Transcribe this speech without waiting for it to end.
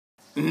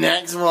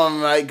Next one,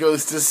 mate,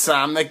 goes to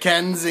Sam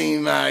Mackenzie,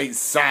 mate.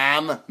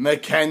 Sam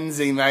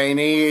Mackenzie, mate, and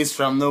he is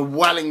from the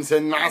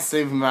Wellington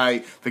Massive,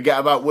 mate. Forget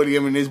about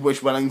William and his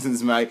Wish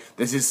Wellingtons, mate.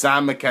 This is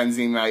Sam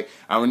Mackenzie, mate.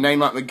 And a name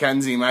like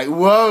Mackenzie, mate.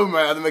 Whoa,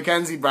 mate, are the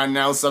Mackenzie brand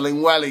now selling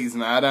wellies,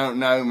 mate? I don't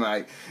know,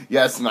 mate.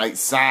 Yes, mate,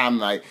 Sam,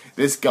 mate.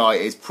 This guy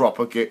is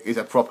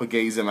a proper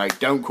geezer, mate.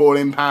 Don't call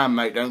him Pam,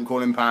 mate. Don't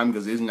call him Pam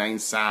because his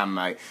name's Sam,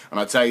 mate. And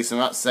I tell you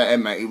something, that set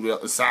him, mate. He'll be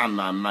like the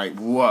Sandman, mate.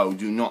 Whoa,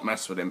 do not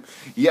mess with him.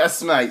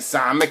 Yes, mate,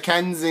 Sam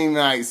Mackenzie,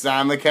 mate.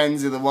 Sam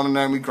Mackenzie, the one and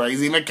only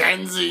crazy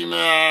Mackenzie,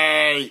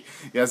 mate.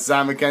 Yes,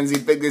 Sam Mackenzie,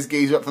 big this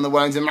geezer up from the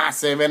Wellington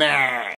Massive, innit?